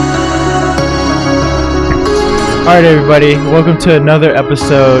Alright everybody, welcome to another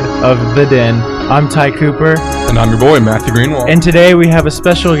episode of The Den. I'm Ty Cooper. And I'm your boy, Matthew Greenwald. And today we have a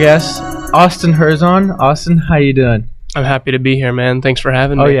special guest, Austin Herzan. Austin, how you doing? I'm happy to be here, man. Thanks for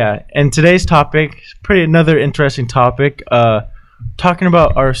having me. Oh yeah, and today's topic, another interesting topic, talking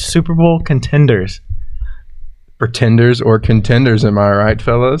about our Super Bowl contenders. Pretenders or contenders, am I right,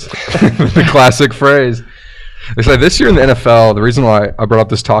 fellas? The classic phrase. It's like this year in the NFL, the reason why I brought up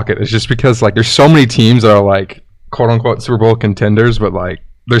this topic is just because like there's so many teams that are like quote unquote Super Bowl contenders, but like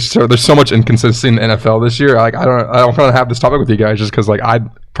there's so much inconsistency in the NFL this year. Like I don't want to have this topic with you guys just because like I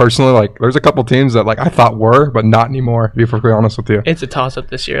personally like there's a couple teams that like I thought were, but not anymore. To be perfectly honest with you, It's a toss-up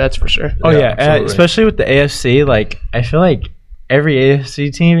this year, that's for sure. Oh yeah, especially with the AFC. Like I feel like every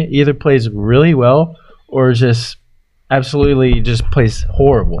AFC team either plays really well or just absolutely just plays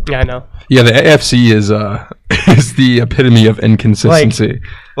horrible. Yeah, I know. Yeah, the AFC is the epitome of inconsistency.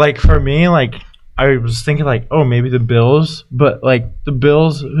 Like for me, like I was thinking like, oh, maybe the Bills, but like the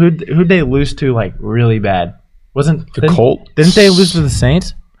Bills, who'd they lose to like really bad? The Colts? Didn't they lose to the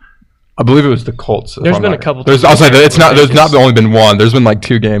Saints? I believe it was the Colts. There's been a couple. There's not only been one. There's been like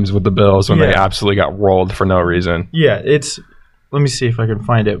two games with the Bills when they absolutely got rolled for no reason. Yeah, let me see if I can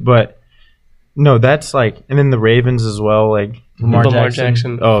find it, but no, that's like, and then the Ravens as well, like Lamar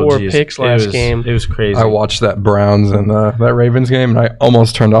Jackson, 4 picks last game. It was crazy. I watched that Browns and that Ravens game, and I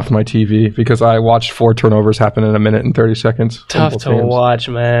almost turned off my TV because I watched 4 turnovers happen in a minute and 30 seconds. Tough to watch,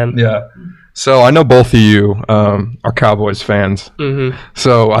 man. Yeah. So I know both of you are Cowboys fans. Mm-hmm.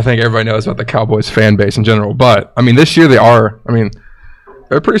 So I think everybody knows about the Cowboys fan base in general. But, I mean, this year they're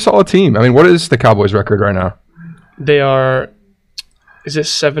a pretty solid team. I mean, what is the Cowboys record right now? They are... Is it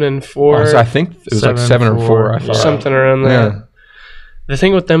 7-4? So I think it was like 7 or 4. I thought. Something around there. Yeah. The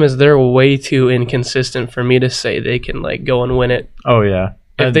thing with them is they're way too inconsistent for me to say they can like go and win it. Oh yeah.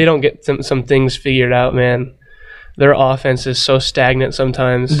 If they don't get some things figured out, man, their offense is so stagnant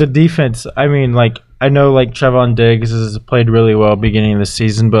sometimes. The defense, I mean, like I know like Trevon Diggs has played really well beginning of the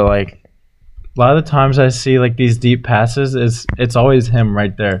season, but like a lot of the times I see like these deep passes, it's always him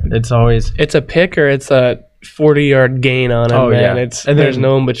right there. It's a pick or it's a 40-yard gain on him, man. Yeah. There's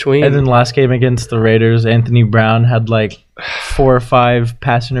no in between. And then last game against the Raiders, Anthony Brown had like 4 or 5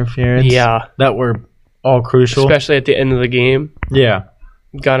 pass interference. Yeah. That were all crucial. Especially at the end of the game. Yeah.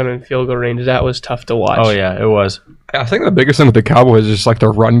 Got him in field goal range. That was tough to watch. Oh, yeah, it was. I think the biggest thing with the Cowboys is just like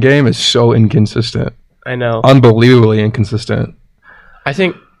their run game is so inconsistent. I know. Unbelievably inconsistent. I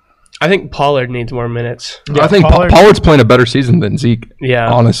think Pollard needs more minutes. Yeah, I think Pollard's playing a better season than Zeke.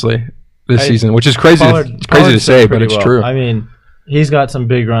 Yeah. Honestly. This season, which is crazy. It's crazy to say, but it's true. I mean, he's got some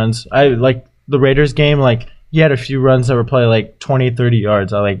big runs. I like the Raiders game. Like he had a few runs that were probably like 20, 30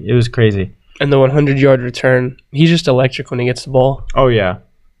 yards. It was crazy. And the 100-yard return, he's just electric when he gets the ball. Oh yeah.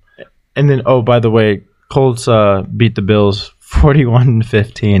 And then by the way, Colts beat the Bills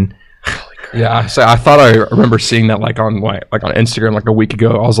 41-15. Yeah, I thought I remember seeing that like on Instagram like a week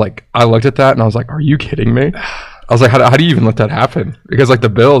ago. I looked at that and I was like, are you kidding me? I was like, how do you even let that happen? Because like the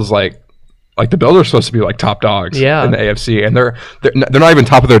Bills the Bills are supposed to be like top dogs in the AFC, and they're not even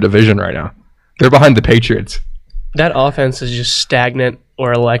top of their division right now. They're behind the Patriots. That offense is just stagnant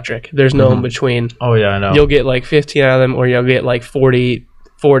or electric. There's no in between. Oh yeah, I know. You'll get like 15 out of them, or you'll get like 40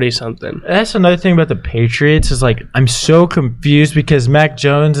 something. That's another thing about the Patriots is like I'm so confused because Mac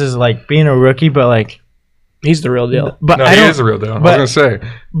Jones is like being a rookie, but like he's the real deal. But no, he is the real deal. I was gonna say.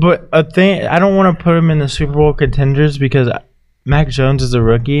 But a thing I don't want to put him in the Super Bowl contenders because Mac Jones is a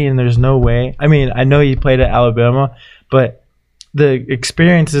rookie, and there's no way. I mean, I know he played at Alabama, but the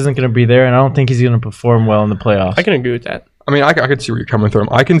experience isn't going to be there, and I don't think he's going to perform well in the playoffs. I can agree with that. I mean, I can see where you're coming from.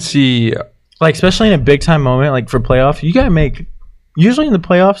 I can see, like, especially in a big-time moment, like for playoff, you got to make – usually in the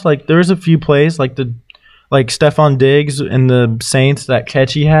playoffs, like, there's a few plays, like Stephon Diggs and the Saints, that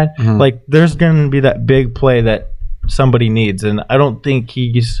catch he had. Mm-hmm. Like, there's going to be that big play that somebody needs, and I don't think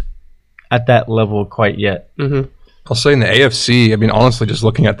he's at that level quite yet. Mm-hmm. I'll say in the AFC, I mean, honestly, just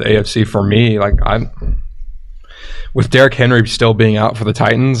looking at the AFC for me, like with Derrick Henry still being out for the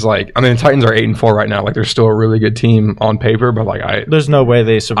Titans, like I mean, the Titans are 8-4 right now. Like they're still a really good team on paper, but like there's no way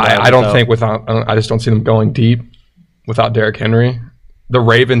they survive. I don't think I just don't see them going deep without Derrick Henry. The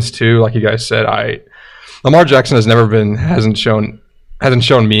Ravens too, like you guys said, Lamar Jackson hasn't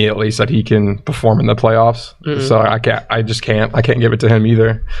shown me at least that he can perform in the playoffs. Mm-hmm. So I can't give it to him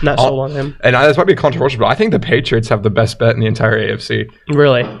either. Not sold on him. And this might be controversial, but I think the Patriots have the best bet in the entire AFC.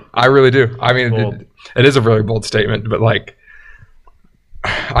 Really? I really do. I mean, it is a really bold statement, but like,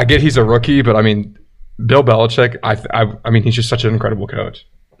 I get he's a rookie, but I mean, Bill Belichick, I mean, he's just such an incredible coach.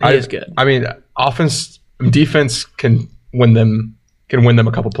 He is good. I mean, defense can win them can win them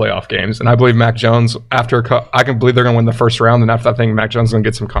a couple playoff games. And I believe Mac Jones, I can believe they're going to win the first round. And after that, I think Mac Jones is going to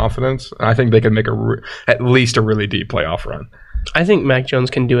get some confidence. And I think they can make at least a really deep playoff run. I think Mac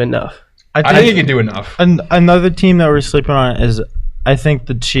Jones can do enough. I think he can do enough. And another team that we're sleeping on is, I think,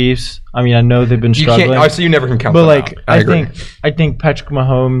 the Chiefs. I mean, I know they've been struggling. Obviously, you never can count but them out. I think Patrick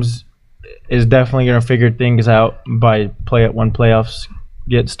Mahomes is definitely going to figure things out by when playoffs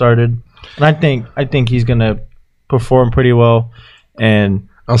get started. And I think he's going to perform pretty well. And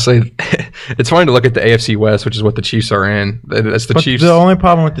I'll say it's funny to look at the AFC West, which is what the Chiefs are in. That's the Chiefs. The only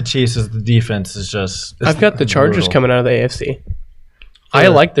problem with the Chiefs is the defense is just. I've got the Chargers coming out of the AFC. I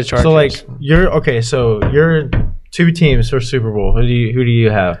like the Chargers. So like you're two teams for Super Bowl. Who do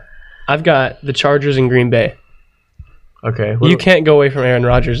you have? I've got the Chargers and Green Bay. Okay. You can't go away from Aaron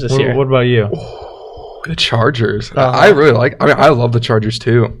Rodgers this year. What about you? Oh, the Chargers. I really I love the Chargers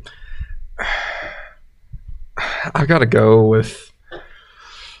too. I've got to go with.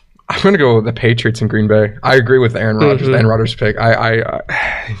 I'm going to go with the Patriots and Green Bay. I agree with Aaron Rodgers. Aaron Rodgers' pick.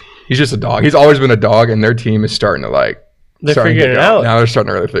 He's just a dog. He's always been a dog, and their team is starting to They're figuring it out. Now they're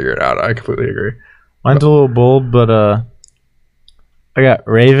starting to really figure it out. I completely agree. Mine's a little bold, but I got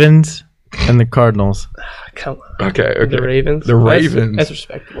Ravens and the Cardinals. Come on. Okay. The Ravens. The Ravens. That's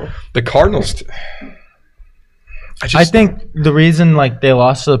respectable. The Cardinals. I think the reason they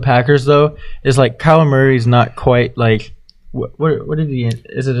lost to the Packers though is Kyler Murray's not quite what did he?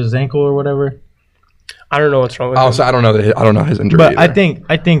 Is it his ankle or whatever? I don't know what's wrong with him. Also, I don't know his injury. But either.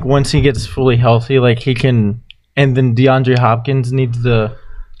 I think once he gets fully healthy, he can. And then DeAndre Hopkins needs to.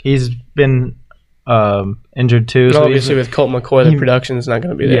 He's been injured too. And so obviously, with Colt McCoy, the production is not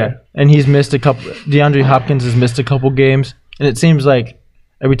going to be there. Yeah, and he's missed a couple. DeAndre Hopkins has missed a couple games, and it seems like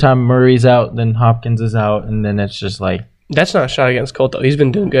every time Murray's out, then Hopkins is out, and then it's just That's not a shot against Colt though. He's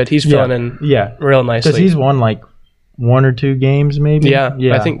been doing good. He's filling in. Real nicely. Because he's won one or two games, maybe. Yeah,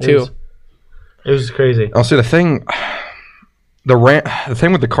 I think two. It was crazy. I'll say the thing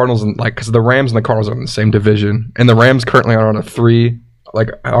with the Cardinals, because the Rams and the Cardinals are in the same division, and the Rams currently are on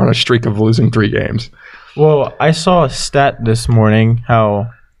a streak of losing 3 games. Well, I saw a stat this morning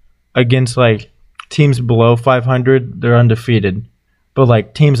how against teams below 500 they're undefeated,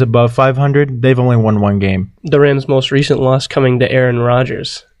 but teams above 500 they've only won 1 game. The Rams' most recent loss coming to Aaron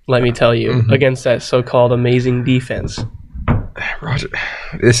Rodgers. Let me tell you, against that so-called amazing defense. Roger,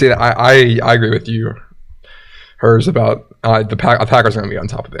 see, I agree with you, Hers, about the Packers are going to be on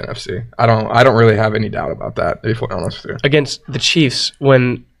top of the NFC. I don't really have any doubt about that, to be fully honest with you. Against the Chiefs,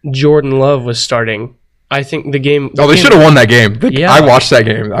 when Jordan Love was starting, I think the game... they should have won that game. Yeah. I watched that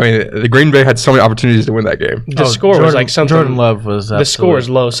game. I mean, the Green Bay had so many opportunities to win that game. The score was something... Jordan Love was the score was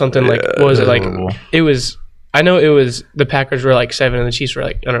low. Something what was it It was... I know it was the Packers were 7 and the Chiefs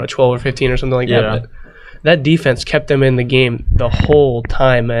were 12 or 15 or something like that. But that defense kept them in the game the whole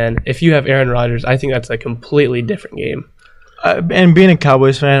time, man. If you have Aaron Rodgers, I think that's a completely different game. And being a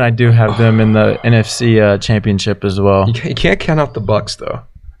Cowboys fan, I do have them in the NFC Championship as well. You can't count out the Bucs though.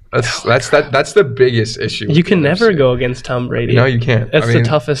 That's the biggest issue. You can never go against Tom Brady. No, you can't. That's the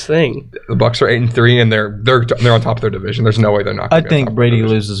toughest thing. The Bucs are 8-3, and they're on top of their division. There's no way they're not. I think Brady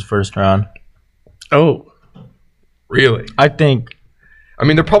loses first round. Oh. Really? I think. I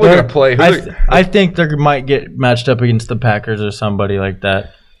mean, they're probably going to play. I think they might get matched up against the Packers or somebody like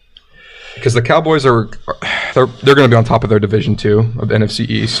that. Because the Cowboys they're going to be on top of their division too of the NFC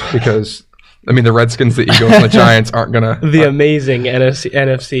East. Because the Redskins, the Eagles, and the Giants aren't going to. The amazing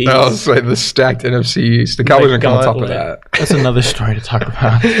NFC East. I'll say the stacked NFC East. The Cowboys are going to come on top of that. That's another story to talk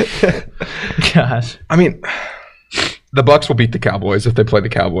about. Gosh. The Bucs will beat the Cowboys if they play the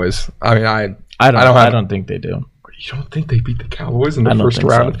Cowboys. I don't think they do. You don't think they beat the Cowboys in the first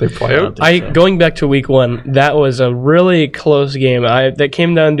round if they play it? Going back to week 1, that was a really close game. That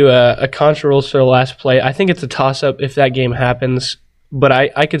came down to a controversial last play. I think it's a toss-up if that game happens, but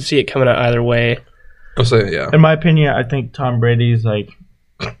I could see it coming out either way. I'll say, yeah. In my opinion, I think Tom Brady's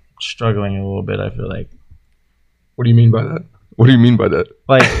struggling a little bit, I feel like. What do you mean by that? What do you mean by that?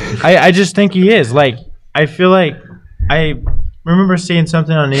 I just think he is. I feel like I remember seeing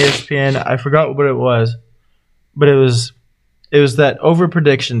something on ESPN. I forgot what it was. But it was that over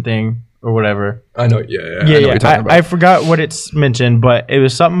prediction thing or whatever. I know, yeah. I forgot what it's mentioned, but it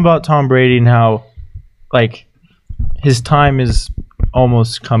was something about Tom Brady and how, his time is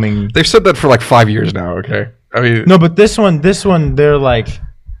almost coming. They've said that for 5 years now. Okay, no, but this one, they're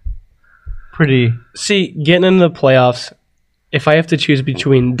pretty. See, getting into the playoffs, if I have to choose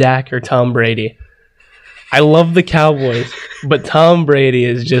between Dak or Tom Brady, I love the Cowboys, but Tom Brady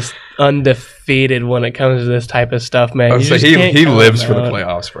is just undefeated when it comes to this type of stuff, man. He lives for the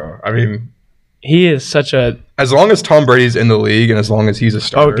playoffs, bro. He is such a As long as Tom Brady's in the league and as long as he's a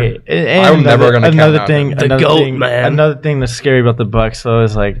starter, Okay, and I'm never going to count out him. The GOAT, man. Another thing that's scary about the Bucs though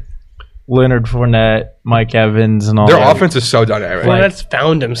is like Leonard Fournette, Mike Evans, and all. Their that. offense is so dynamic. Fournette's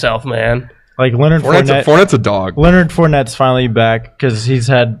found himself, man. Like Leonard Fournette's a dog. Leonard Fournette's finally back because he's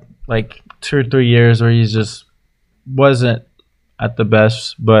had like 2 or 3 years where he's just wasn't at the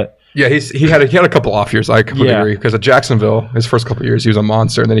best, but. Yeah, he had a couple off years. I completely agree because at Jacksonville, his first couple of years, he was a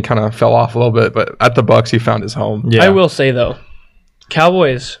monster, and then he kind of fell off a little bit. But at the Bucs, he found his home. Yeah. I will say though,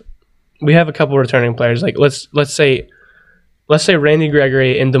 Cowboys, we have a couple returning players. Like let's say Randy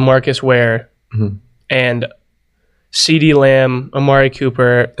Gregory and DeMarcus Ware and CeeDee Lamb, Amari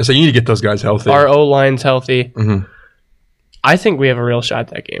Cooper. So you need to get those guys healthy. Our O line's healthy. I think we have a real shot at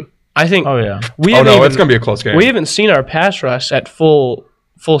that game. I think. Oh yeah. It's gonna be a close game. We haven't seen our pass rush at full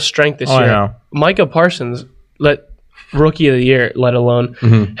strength this year. Yeah. Micah Parsons, rookie of the year, let alone,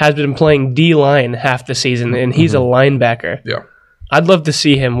 has been playing D-line half the season, and he's a linebacker. Yeah. I'd love to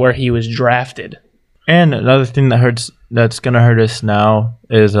see him where he was drafted. And another thing that's going to hurt us now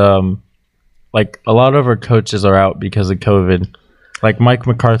is like a lot of our coaches are out because of COVID. Like Mike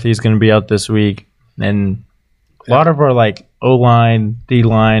McCarthy is going to be out this week, and a lot of our like O-line,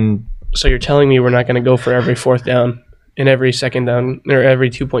 D-line. So you're telling me we're not going to go for every fourth down? In every second down or every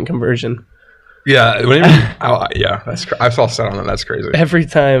 2-point conversion. Yeah, I saw set on that. That's crazy. Every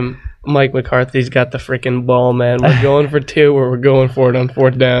time Mike McCarthy's got the freaking ball, man, we're going for 2 or we're going for it on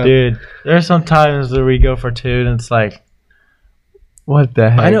fourth down. Dude, there's some times where we go for 2 and it's like, what the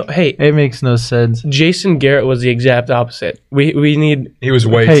heck? I know. Hey, it makes no sense. Jason Garrett was the exact opposite. We need. He was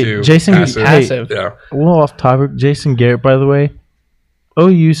way too passive. Yeah. A little off topic. Jason Garrett, by the way,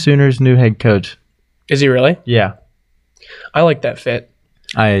 OU Sooners' new head coach. Is he really? Yeah. I like that fit.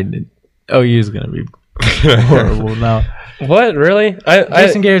 OU is gonna be horrible now. What, really?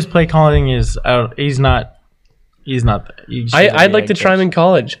 Jason Garrett's play calling is out. He's not. I'd like to try him in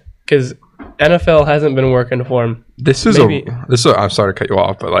college because NFL hasn't been working for him. I'm sorry to cut you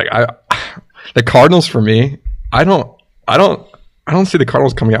off, but like the Cardinals for me, I don't see the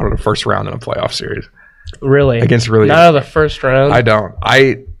Cardinals coming out of the first round in a playoff series. Really? Not out of the first round. I don't.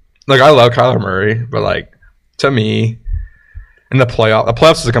 I love Kyler Murray, but like to me. In the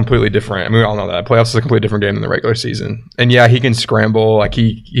playoffs is a completely different. I mean, we all know that playoffs is a completely different game than the regular season. And yeah, he can scramble, like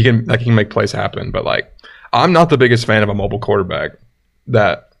he can make plays happen. But like, I'm not the biggest fan of a mobile quarterback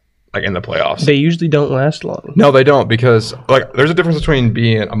that like in the playoffs. They usually don't last long. No, they don't because like there's a difference between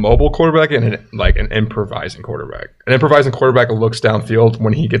being a mobile quarterback and an improvising quarterback. An improvising quarterback looks downfield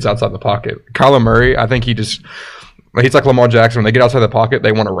when he gets outside the pocket. Kyler Murray, I think he's like Lamar Jackson. When they get outside the pocket,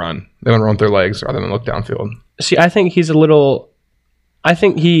 they want to run. They want to run with their legs rather than look downfield. See, I think he's I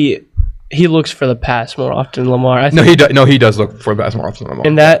think he looks for the pass more often than Lamar. He does look for the pass more often than Lamar.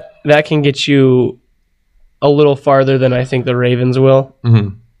 And that can get you a little farther than I think the Ravens will.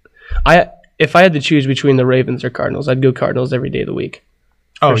 Mm-hmm. If I had to choose between the Ravens or Cardinals, I'd go Cardinals every day of the week.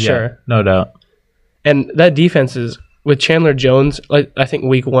 For sure. No doubt. And that defense is with Chandler Jones. Like I think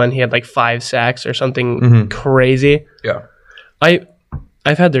week 1 he had like 5 sacks or something crazy. Yeah. I've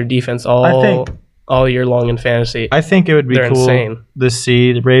had their defense all year long in fantasy. I think it would be cool insane. To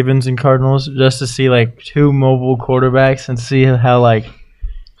see the Ravens and Cardinals just to see like 2 mobile quarterbacks and see how like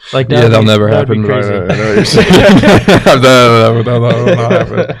that'll never happen. Right, I know what you're saying. That'll not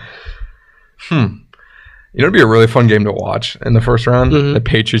happen. You know, it'd be a really fun game to watch in the first round. The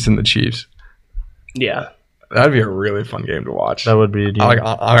Patriots and the Chiefs. Yeah, that'd be a really fun game to watch. That would be.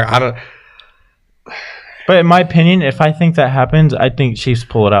 I don't. But in my opinion, if I think that happens, I think Chiefs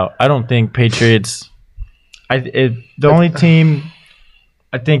pull it out. I don't think Patriots. The only team,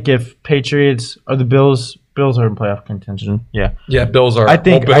 I think if Patriots or the Bills are in playoff contention. Yeah. Yeah, Bills are.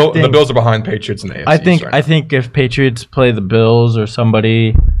 The Bills are behind Patriots in the AFC. I think if Patriots play the Bills or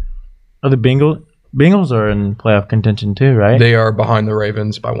somebody, or the Bengals are in playoff contention too, right? They are behind the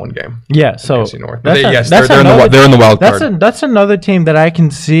Ravens by 1 game. Yeah. So AFC North. They're in the wild card. That's another team that I can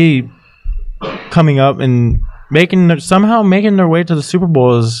see coming up and somehow making their way to the Super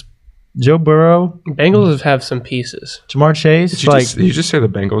Bowl is Joe Burrow. Bengals have some pieces. Jamar Chase. Did you just say the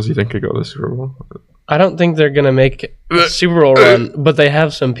Bengals you think could go to the Super Bowl? I don't think they're going to make a Super Bowl run, but they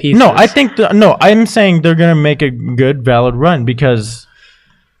have some pieces. No, I'm saying they're going to make a good, valid run because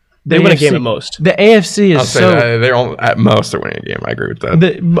they win a game at most. The AFC is they're at most they're winning a game. I agree with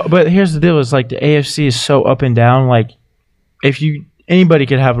that. But here's the deal: is like the AFC is so up and down. Like anybody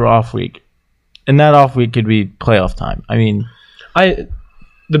could have an off week. And that off week could be playoff time. I mean, the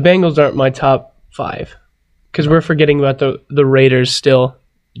Bengals aren't my top 5 because we're forgetting about the Raiders still.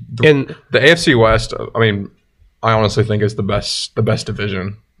 The AFC West, I mean, I honestly think is the best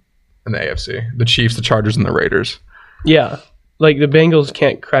division in the AFC. The Chiefs, the Chargers, and the Raiders. Yeah. Like, the Bengals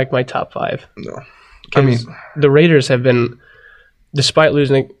can't crack my top 5. No. I mean, the Raiders have been, despite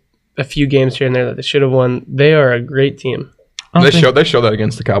losing a few games here and there that they should have won, they are a great team. They show that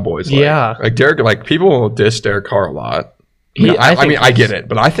against the Cowboys. Like Derek, like people diss Derek Carr a lot. I get it,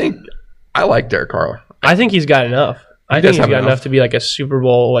 but I like Derek Carr. I think he's got enough. I think he's got enough to be like a Super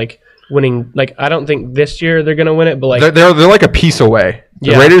Bowl winning. Like, I don't think this year they're gonna win it, but like they're like a piece away.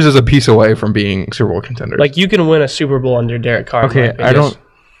 The Raiders is a piece away from being Super Bowl contenders. Like, you can win a Super Bowl under Derek Carr. Okay,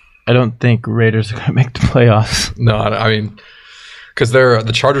 I don't think Raiders are gonna make the playoffs. No, I mean, because they're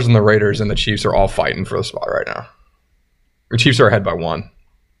the Chargers and the Raiders and the Chiefs are all fighting for the spot right now. The Chiefs are ahead by 1.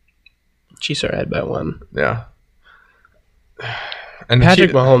 Chiefs are ahead by 1. Yeah. And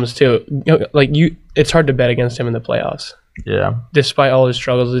Patrick Mahomes too. It's hard to bet against him in the playoffs. Yeah. Despite all his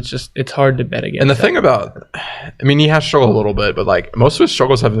struggles, it's hard to bet against. And the thing about, I mean, he has struggled a little bit, but like most of his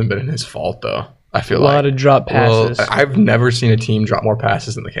struggles haven't been his fault though. I feel like a lot of drop passes. Well, I've never seen a team drop more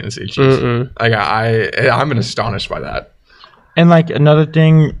passes than the Kansas City Chiefs. Like I'm been astonished by that. And like another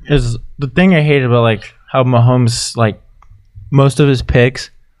thing is the thing I hate about like how Mahomes like most of his picks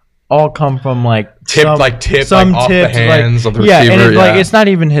all come from tips off the hands of the receiver. And like it's not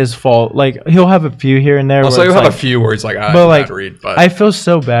even his fault. Like he'll have a few here and there. Also, he'll have a few where he's like, but I feel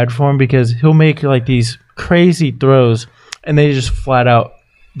so bad for him because he'll make like these crazy throws and they just flat out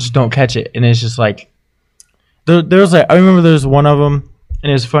just don't catch it, and it's just like there's like I remember there's one of them,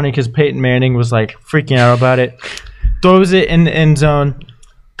 and it's funny because Peyton Manning was like freaking out about it, throws it in the end zone,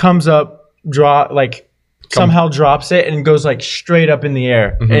 comes up, somehow drops it and goes like straight up in the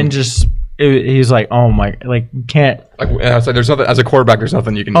air, and just he's like, oh my, like you can't. It's like there's nothing as a quarterback. There's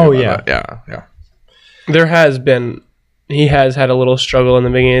nothing you can do. Oh yeah, yeah. There has been. He has had a little struggle in the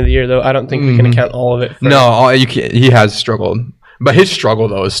beginning of the year, though. I don't think we can account all of it. No, he has struggled. But his struggle,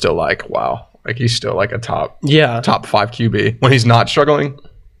 though, is still like, wow. Like, he's still like a top 5 QB. When he's not struggling,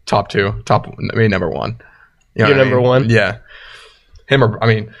 top 2, number 1. You know You're number 1? Yeah.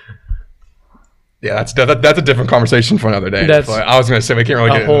 That's a different conversation for another day. I was going to say, we can't really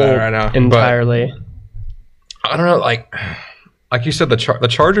get into that right now. Entirely. But, I don't know, like you said, the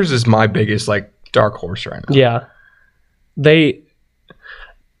Chargers is my biggest, like, dark horse right now. Yeah.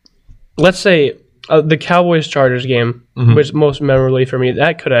 Let's say... the Cowboys-Chargers game, which most memorably for me,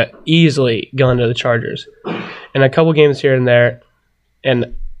 that could have easily gone to the Chargers. And a couple games here and there.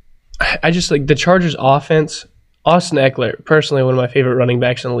 And I just like the Chargers offense. Austin Eckler, personally one of my favorite running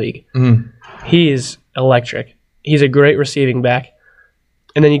backs in the league. He's electric. He's a great receiving back.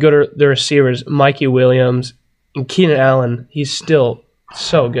 And then you go to the receivers, Mikey Williams and Keenan Allen. He's still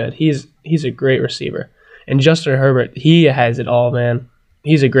so good. He's a great receiver. And Justin Herbert, he has it all, man.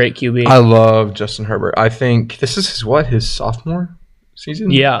 He's a great QB. I love Justin Herbert. I think this is his sophomore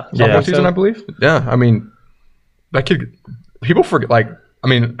season? Yeah. Sophomore season, I believe. Yeah, I mean, that kid, people forget,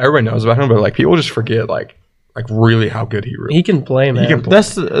 everybody knows about him, but, people just forget, really how good he really is. He can play, man. He can play.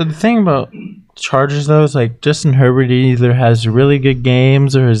 That's the thing about Chargers, though, is, Justin Herbert either has really good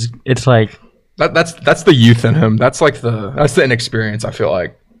games or it's like... That's the youth in him. That's, that's the inexperience, I feel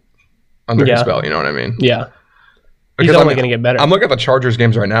like, under his belt, you know what I mean? Yeah. He's only going to get better. I'm looking at the Chargers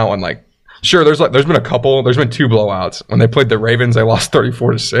games right now, and sure, there's been a couple. There's been 2 blowouts. When they played the Ravens, they lost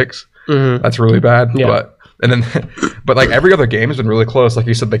 34-6. That's really bad. Yeah. But every other game has been really close. Like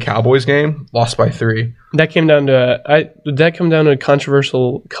you said, the Cowboys game lost by 3. That came down to a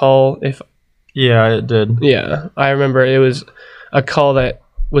controversial call. Yeah, it did. Yeah, I remember it was a call that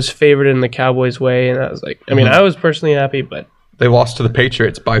was favored in the Cowboys' way, and I was like, I was personally happy, but. They lost to the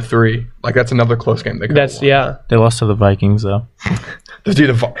Patriots by 3. That's another close game. They lost to the Vikings though.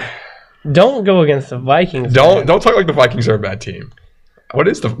 Don't go against the Vikings. Don't talk like the Vikings are a bad team. What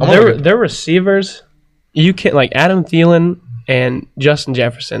is their receivers? You can't Adam Thielen and Justin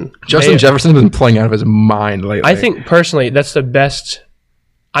Jefferson. Jefferson's been playing out of his mind lately. I think personally that's the best.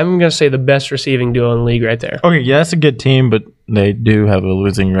 I'm gonna say the best receiving duo in the league right there. Okay, yeah, that's a good team, but they do have a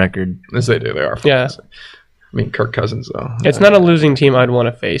losing record. Yes, they do. They are. Yeah. I mean, Kirk Cousins, though. It's not a losing team I'd want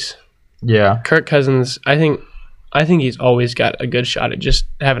to face. Yeah. Kirk Cousins, I think he's always got a good shot at just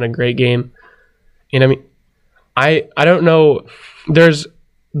having a great game. And I don't know. There's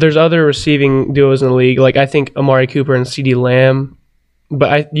other receiving duos in the league. I think Amari Cooper and CeeDee Lamb.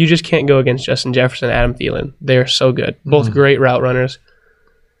 But you just can't go against Justin Jefferson and Adam Thielen. They're so good. Both great route runners.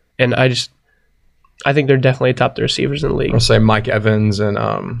 And I think they're definitely top the receivers in the league. I'll say Mike Evans and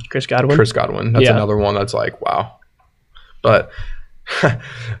Chris Godwin. That's another one that's wow. But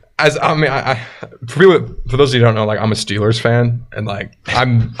For those of you who don't know, like I'm a Steelers fan, and like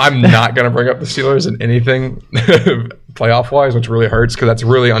I'm not gonna bring up the Steelers in anything playoff wise, which really hurts because that's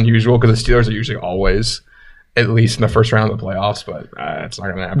really unusual because the Steelers are usually always at least in the first round of the playoffs, but it's not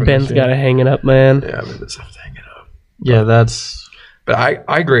gonna happen. Ben's got to hang it up, man. Yeah, Ben does have to hang it up. Yeah, that's. But I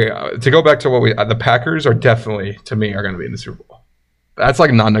agree. To go back to what the Packers are definitely to me are going to be in the Super Bowl. That's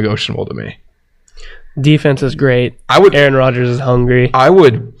like non-negotiable to me. Defense is great. Aaron Rodgers is hungry. I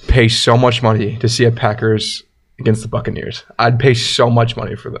would pay so much money to see a Packers against the Buccaneers. I'd pay so much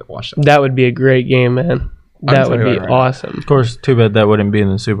money for that. Watch that. That would be a great game, man. That would be awesome. Of course, too bad that wouldn't be in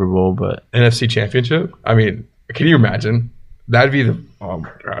the Super Bowl, but NFC Championship. I mean, can you imagine? That'd be the. Oh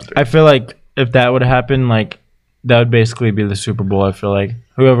my god! Dude. I feel like if that would happen, like that would basically be the Super Bowl. I feel like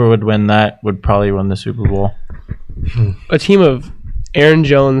whoever would win that would probably win the Super Bowl. A team of Aaron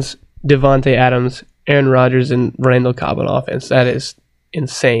Jones, Devontae Adams, Aaron Rodgers, and Randall Cobb on offense. That is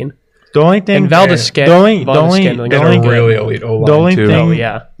insane. The only thing, and Valdez-Scantling. Really elite O-line the only too. thing,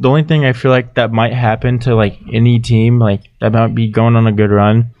 the only thing I feel like that might happen to like any team, like that might be going on a good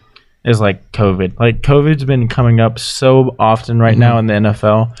run, is like COVID. Like COVID's been coming up so often right now in the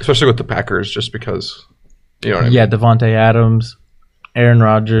NFL, especially with the Packers, just because you know what I mean. Yeah, Devontae Adams, Aaron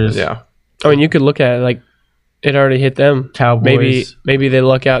Rodgers. Yeah. I mean, you could look at it like it already hit them. Cowboys. Maybe they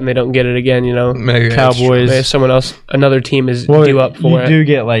luck out and they don't get it again. You know, Maybe Cowboys. Maybe someone else, another team is due up for it. You do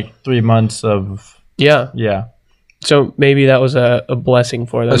get like 3 months of. Yeah. So maybe that was a blessing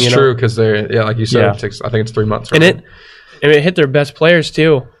for them. That's true because they're like you said, it takes, I think it's 3 months. And it hit their best players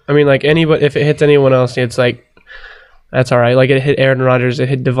too. I mean, like anybody, if it hits anyone else, it's like that's all right. Like it hit Aaron Rodgers, it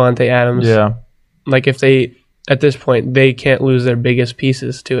hit Devontae Adams. Yeah. Like if they at this point they can't lose their biggest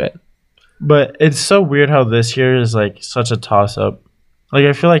pieces to it. But it's so weird how this year is like such a toss up. Like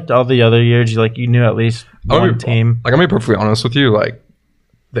I feel like all the other years, you knew at least one team. Like I'm gonna be perfectly honest with you. Like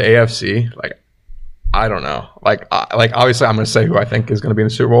the AFC, like I don't know. Like obviously I'm gonna say who I think is gonna be in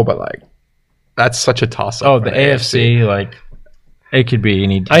the Super Bowl, but like that's such a toss up. Oh, the AFC, like it could be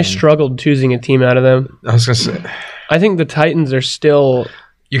any team. I struggled choosing a team out of them. I was gonna say, I think the Titans are still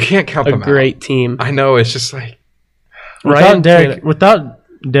you can't count them a great team. I know it's just like without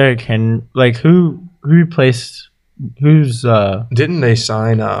Derrick Henry, like who replaced who's didn't they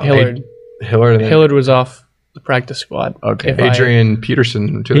sign Hillard? Hillard was off the practice squad. Okay, Adrian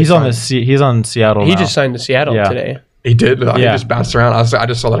Peterson. He's on Seattle. He just signed to Seattle today. He did. He just bounced around. I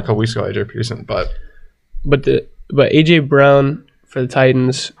just saw that a couple weeks ago, Adrian Peterson. But AJ Brown for the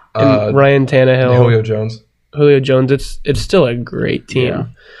Titans and Ryan Tannehill, Julio Jones. It's still a great team.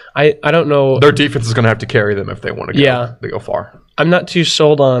 Yeah. I don't know. Their defense is going to have to carry them if they want to go. Yeah. They go far. I'm not too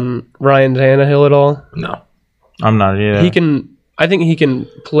sold on Ryan Tannehill at all. No. I'm not either. I think he can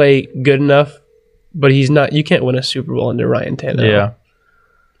play good enough, but he's not. You can't win a Super Bowl under Ryan Tannehill. Yeah.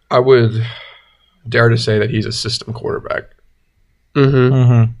 I would dare to say that he's a system quarterback.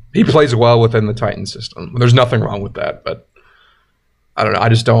 He plays well within the Titans system. There's nothing wrong with that, but I don't know. I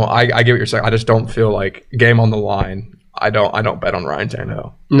just don't. I get what you're saying. I just don't feel like game on the line. I don't bet on Ryan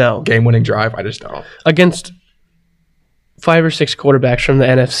Tannehill. No. Game-winning drive, I just don't. Against 5 or 6 quarterbacks from the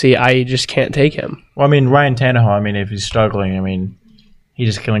NFC, I just can't take him. Well, I mean, Ryan Tannehill, if he's struggling, he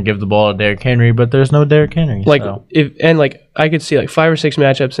just going to give the ball to Derrick Henry, but there's no Derrick Henry. I could see 5 or 6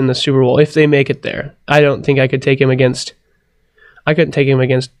 matchups in the Super Bowl if they make it there. I don't think I could take him against. I couldn't take him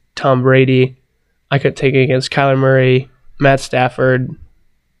against Tom Brady. I could take him against Kyler Murray, Matt Stafford,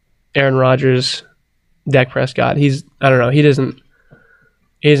 Aaron Rodgers, Dak Prescott. I don't know. He doesn't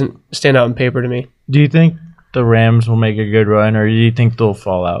stand out on paper to me. Do you think the Rams will make a good run, or do you think they'll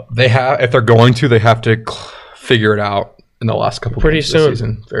fall out? If they're going to, they have to figure it out in the last couple of games of the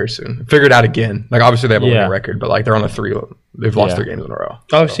season. Very soon. Figure it out again. Like obviously they have a winning record, but they're on the 3. They've lost 3 games in a row.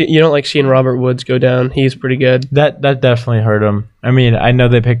 Obviously, you don't like seeing Robert Woods go down. He's pretty good. That definitely hurt him. I know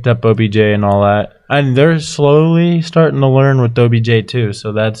they picked up OBJ and all that, and they're slowly starting to learn with OBJ too.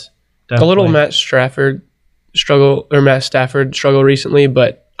 So that's definitely. A little Matt Stafford struggle recently,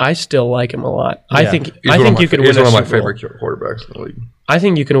 but I still like him a lot. Yeah. I think you could win a Super Bowl. He's one of my favorite quarterbacks in the league. I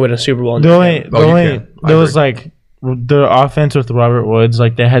think you can win a Super Bowl. The offense with Robert Woods,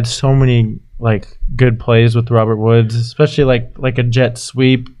 they had so many good plays with Robert Woods, especially like a jet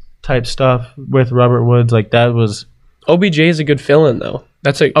sweep type stuff with Robert Woods. That was OBJ is a good fill-in though.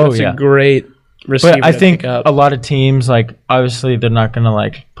 That's a great receiver. But I think a lot of teams obviously they're not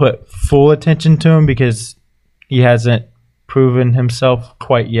gonna put full attention to him because he hasn't proven himself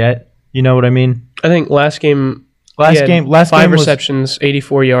quite yet. You know what I mean? I think last game 5 receptions,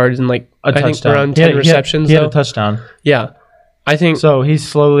 84 yards, and a touchdown. Think around 10 receptions. He had a touchdown. Yeah, I think so. He's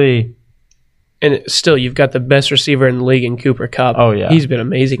slowly And still, you've got the best receiver in the league in Cooper Kupp. Oh, yeah. He's been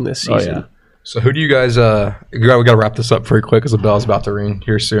amazing this season. Oh, yeah. So who do you guys we got to wrap this up pretty quick because the bell's about to ring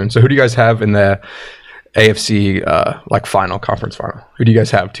here soon. So who do you guys have in the AFC conference final? Who do you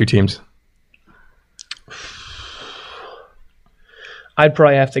guys have? 2 teams. I'd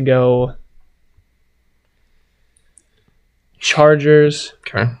probably have to go Chargers.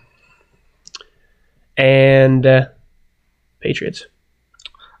 Okay. And Patriots.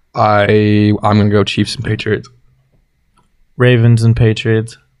 I'm gonna go Chiefs and Patriots. Ravens and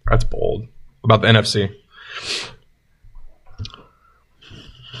Patriots. That's bold. About the NFC.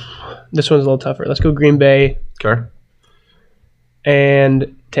 This one's a little tougher. Let's go Green Bay. Okay.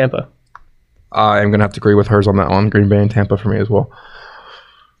 And Tampa. I'm going to have to agree with hers on that one. Green Bay and Tampa for me as well.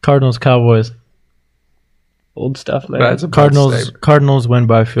 Cardinals, Cowboys. Old stuff, man. That's a bold statement. Cardinals win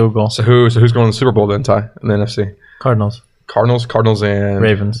by field goal. So who's going to the Super Bowl then, Ty, in the NFC? Cardinals. Cardinals and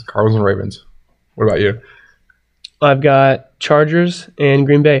Ravens. Cardinals and Ravens. What about you? I've got Chargers and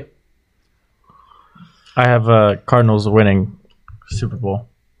Green Bay. I have Cardinals winning Super Bowl.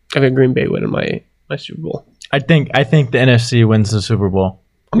 I've got Green Bay winning my Super Bowl. I think the NFC wins the Super Bowl.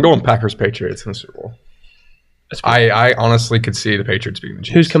 I'm going Packers Patriots in the Super Bowl. I honestly could see the Patriots beating the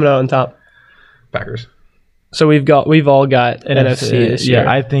Chiefs. Who's coming out on top? Packers. So we've all got NFC this year.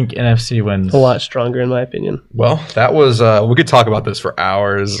 Yeah, I think NFC wins. A lot stronger in my opinion. Well, that was we could talk about this for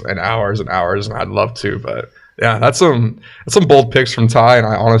hours and hours and hours, and I'd love to, but yeah, that's some bold picks from Ty, and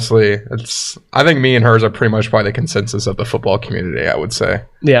I think me and hers are pretty much probably the consensus of the football community, I would say.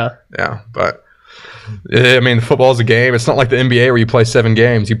 Yeah. Yeah, but I mean, football is a game. It's not like the NBA where you play 7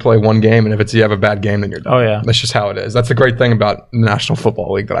 games. You play 1 game, and if you have a bad game, then you're done. Oh, yeah. That's just how it is. That's the great thing about the National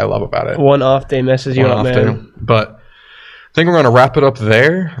Football League that I love about it. One off day messes you up, man. But I think we're going to wrap it up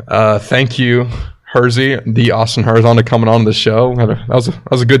there. Thank you, Herzan, the Austin Herzan, to coming on the show. That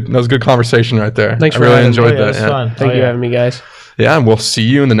was a good conversation right there. Thanks for really having enjoyed me. that. Fun. Thank you for having me, guys. Yeah, and we'll see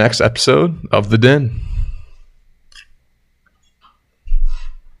you in the next episode of The Den.